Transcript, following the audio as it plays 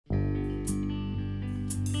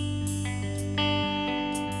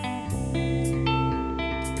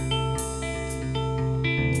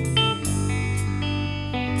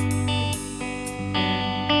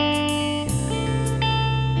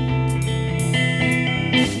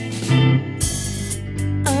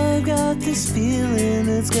this feeling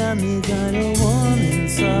that's got me kinda warm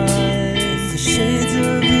inside. The shades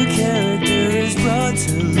of the characters brought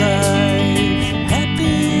to life,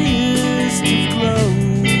 happiest of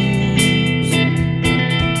glows.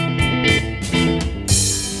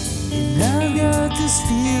 And I've got this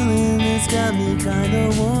feeling that's got me kinda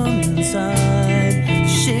warm inside. The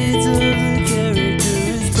shades of the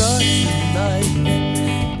characters brought to life,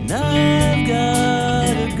 and I've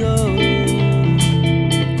gotta go,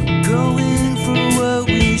 going for what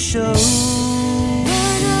we show.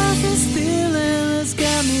 I got this feeling that's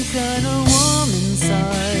got me kinda warm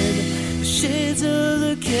inside. The shades of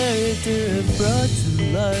the character have brought to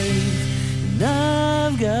life, and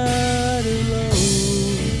I've gotta go.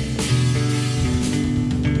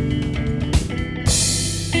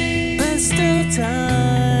 Best of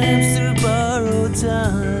times through borrowed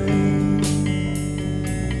time,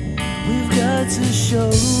 we've got to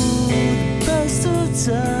show the best of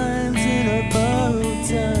times in a borrowed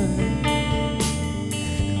time.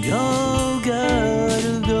 And y'all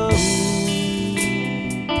gotta go.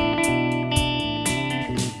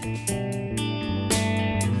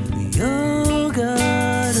 We all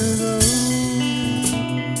gotta go.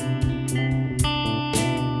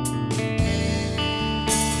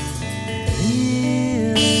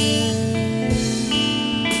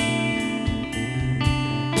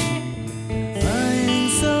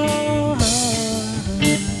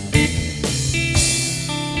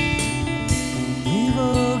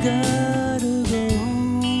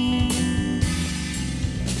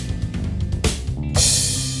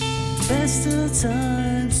 Best of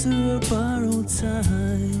times through a borrowed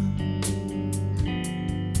time.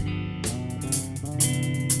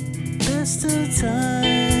 Best of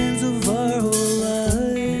times.